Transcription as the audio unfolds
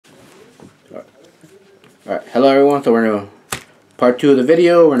Alright, hello everyone, so we're going to part 2 of the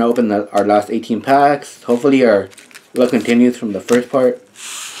video. We're going to open our last 18 packs. Hopefully our luck continues from the first part.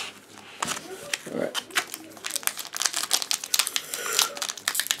 Alright.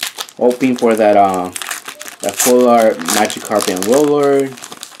 Hoping for that full art Magikarp and Warlord.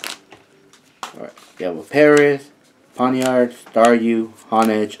 Alright, we have a Paris, Pawniard, Staryu,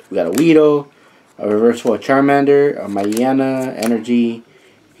 Honedge, we got a Weedle, a Reversal Charmander, a Mariana, Energy,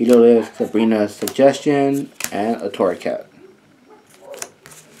 Heliolisk, Sabrina Suggestion, and a Torracat.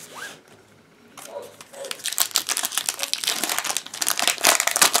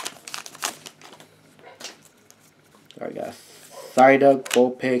 Alright guys, Psyduck,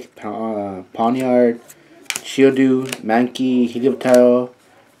 Vulpix, Pawniard, Shieldoo, Mankey, Helioptile,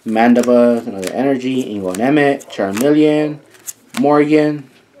 Mandibuzz, another Energy, Ingonemit, Charmeleon, Morgan,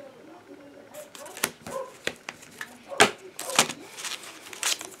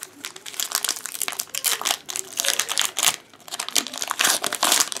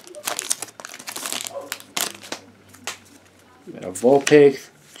 we got a Vulpix,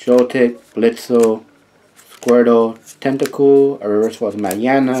 Joltik, Blitzel, Squirtle, Tentacool, a Reverse Force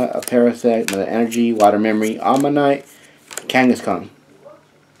Mariana, a Parasect, another Energy, Water Memory, Ammonite, Kangaskhan.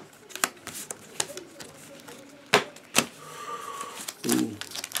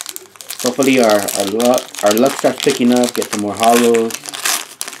 Hopefully our luck starts picking up, get some more hollows.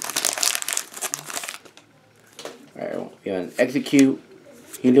 Alright, we got an Execute,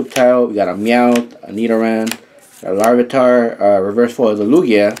 Helioptile, we got a Meowth, a Nidoran, a Larvitar, Reverse Force of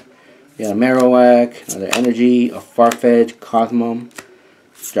Lugia. We got a Marowak, another Energy, a Farfetch, Cosmom,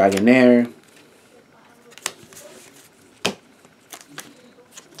 Dragonair.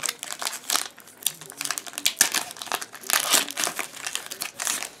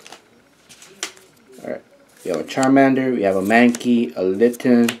 Alright, we have a Charmander, we have a Mankey, a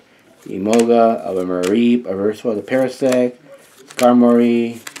Litten, Emoga, a Mareep, a Reverse of Parasect,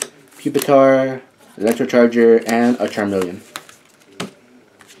 Skarmory, Pupitar, Electrocharger, and a Charmeleon.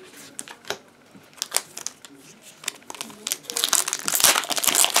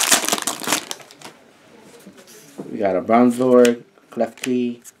 We got a Bronzor,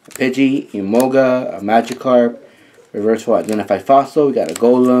 Klefki, a Pidgey, Emoga, a Magikarp, Reverse for Identified Fossil. We got a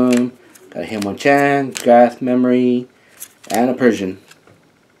Golem, got a Hitmonchan, Grass Memory, and a Persian.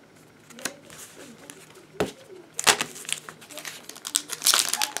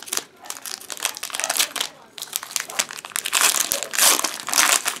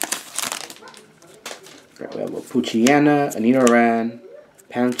 We have a Poochyena, a Nidoran,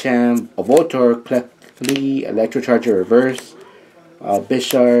 Pancham, a Voltorb, Klefki, Electrocharger Reverse,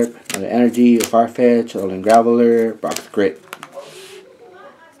 Bisharp, another Energy, a Farfetch, a Graveler, Box Grit.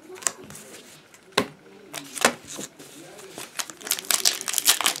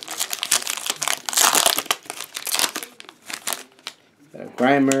 A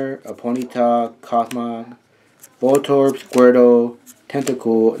Grimer, a Ponyta, Cosmog, Voltorb, Squirtle,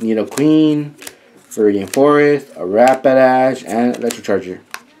 Tentacool, Nidoqueen, Viridian Forest, a Rapidash, and Electrocharger.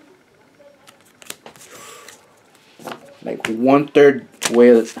 Like 1/3 way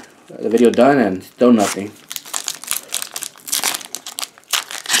of the video done and still nothing.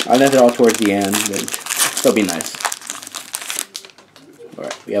 I left it all towards the end, but still be nice.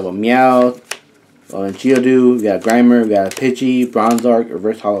 Alright, we have a Meowth, a Geodude, we got a Grimer, we got a Pidgey, Bronzor,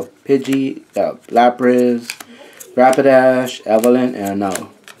 Reverse Hollow Pidgey, we got a Lapras, Rapidash, Evelyn, and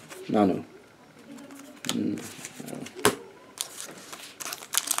Nanu.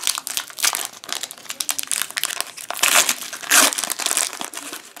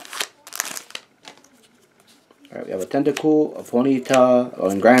 Alright, we have a Tentacool, a Ponyta, a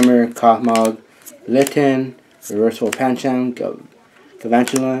Grimer, Cosmog, Litten, Reversal Pancham,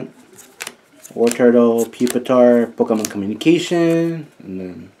 Gavantulant, Wartortle, Pupitar, Pokemon Communication, and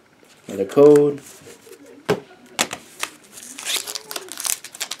then another code.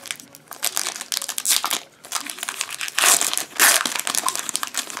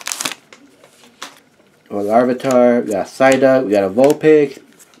 We got Larvitar, we got Psyduck, we got a Vulpix,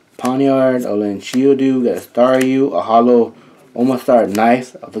 Pawniard, a Shieldoo, we got a Staryu, a Hollow Omastar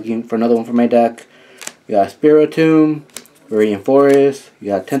Nice. I was looking for another one for my deck. We got a Spiritomb, Viridian Forest, we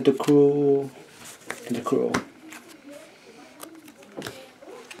got Tentacruel.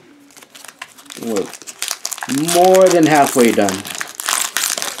 We're more than halfway done.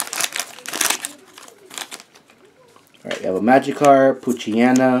 Alright, we have a Magikarp,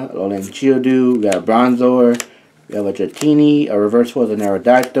 Poochyena, Alolan Geodude, we got a Bronzor, we have a Dratini, a Reverse Force of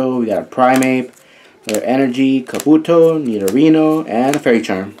Aerodactyl, we got a Primeape, another Energy, Kabuto, Nidorino, and a Fairy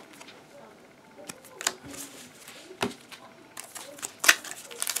Charm.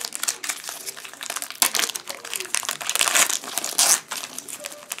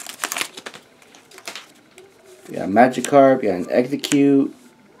 We got a Magikarp, we got an Execute,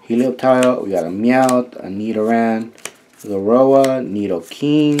 Helioptile, we got a Meowth, a Nidoran, Zoroark,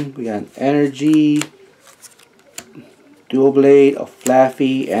 Nidoking, we got an Energy, Dual Blade, a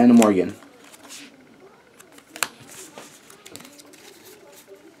Flaffy, and a Morgan.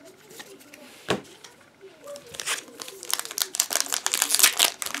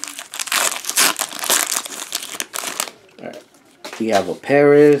 Alright, we have a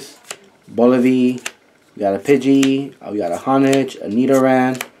Paris, Bullaby, we got a Pidgey, we got a Honedge, a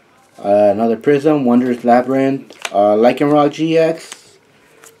Nidoran, another Prism, Wondrous Labyrinth, Lycanroc GX,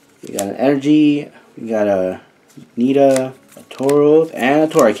 we got an Energy, we got a Nita, a Tauros,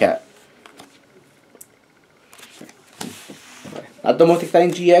 and a Torracat. Not the most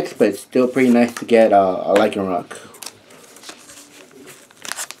exciting GX, but it's still pretty nice to get a Lycanroc.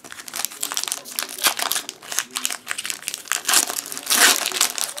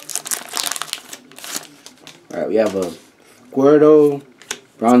 Alright, we have a Squirtle,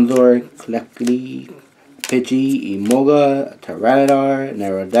 Bronzor, Klecty, Pidgey, Emolga, Tyranitar,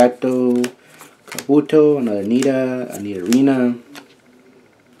 Aerodactyl, Kabuto, another Nita, a Nidorina.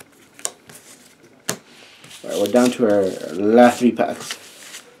 Alright, we're down to our last 3 packs.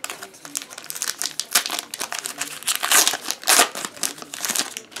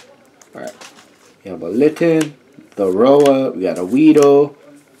 Alright, we have a Litten, Thoroa, we got a Weedle,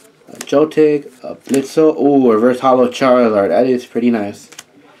 a Joltik, a Blitzo, ooh, reverse holo Charizard, that is pretty nice.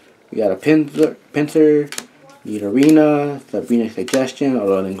 We got a Pinsir, Nidorina, Sabrina Suggestion, a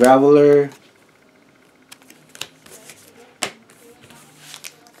Alolan Graveler.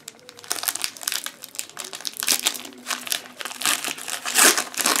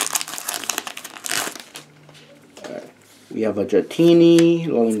 We have a Dratini,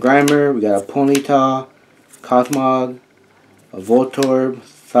 Alolan Grimer, we got a Ponyta, Cosmog, a Voltorb,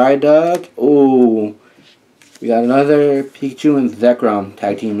 Psyduck, ooh, we got another Pikachu and Zekrom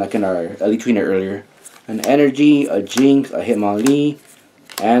tag team like in our Elite Trainer earlier. An Energy, a Jinx, a Hitmonlee,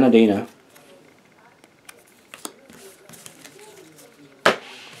 and a Dana.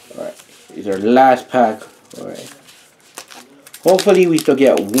 Alright, these are last pack. Alright. Hopefully we still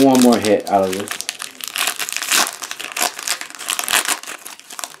get one more hit out of this.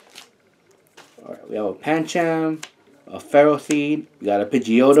 Alright, we have a Pancham, a Ferroseed, we got a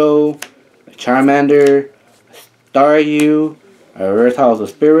Pidgeotto, a Charmander, a Staryu, a Reverse Holo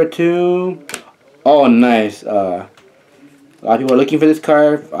Spiritomb. Oh, nice. A lot of people are looking for this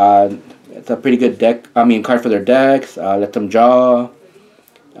card. It's a pretty good card for their decks. Let them draw.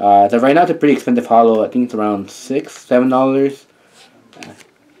 So right now it's a pretty expensive holo. I think it's around $6, $7.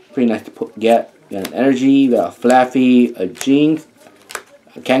 Pretty nice to get. We got an Energy, we got a Flaffy, a Jinx,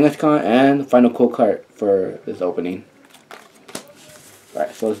 a Kangaskhan, and the final cool card for this opening.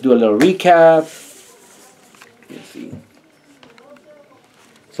 Alright, so let's do a little recap. Let's see.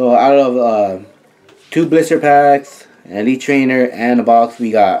 So out of 2 blister packs, an Elite Trainer, and a box,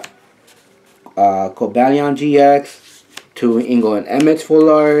 we got Cobalion GX, 2 Ingo and Emmett Full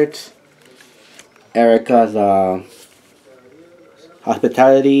Art, Erica's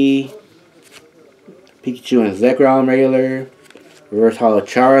Hospitality, Pikachu and Zekrom regular, Reverse Holo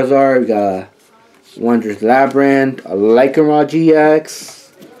Charizard, we got Wondrous Labyrinth, a Lycanroc GX,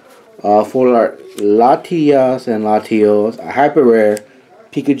 Full Art Latias and Latios, a Hyper Rare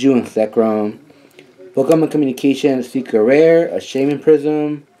Pikachu and Zekrom, Pokemon Communication Secret Rare, a Shaman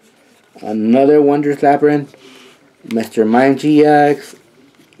Prism, another Wondrous Labyrinth, Mr. Mime GX,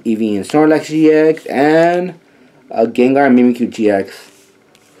 Eevee and Snorlax GX, and a Gengar and Mimikyu GX.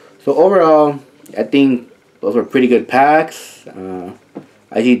 So overall, I think those were pretty good packs. I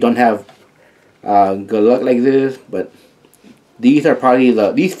actually don't have good luck like this, but these are probably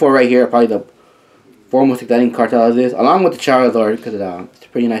these 4 right here are probably the 4 most exciting cards out of this, along with the Charizard, because it's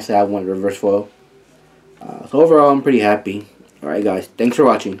pretty nice to have one reverse foil. So overall, I'm pretty happy. Alright guys, thanks for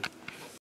watching.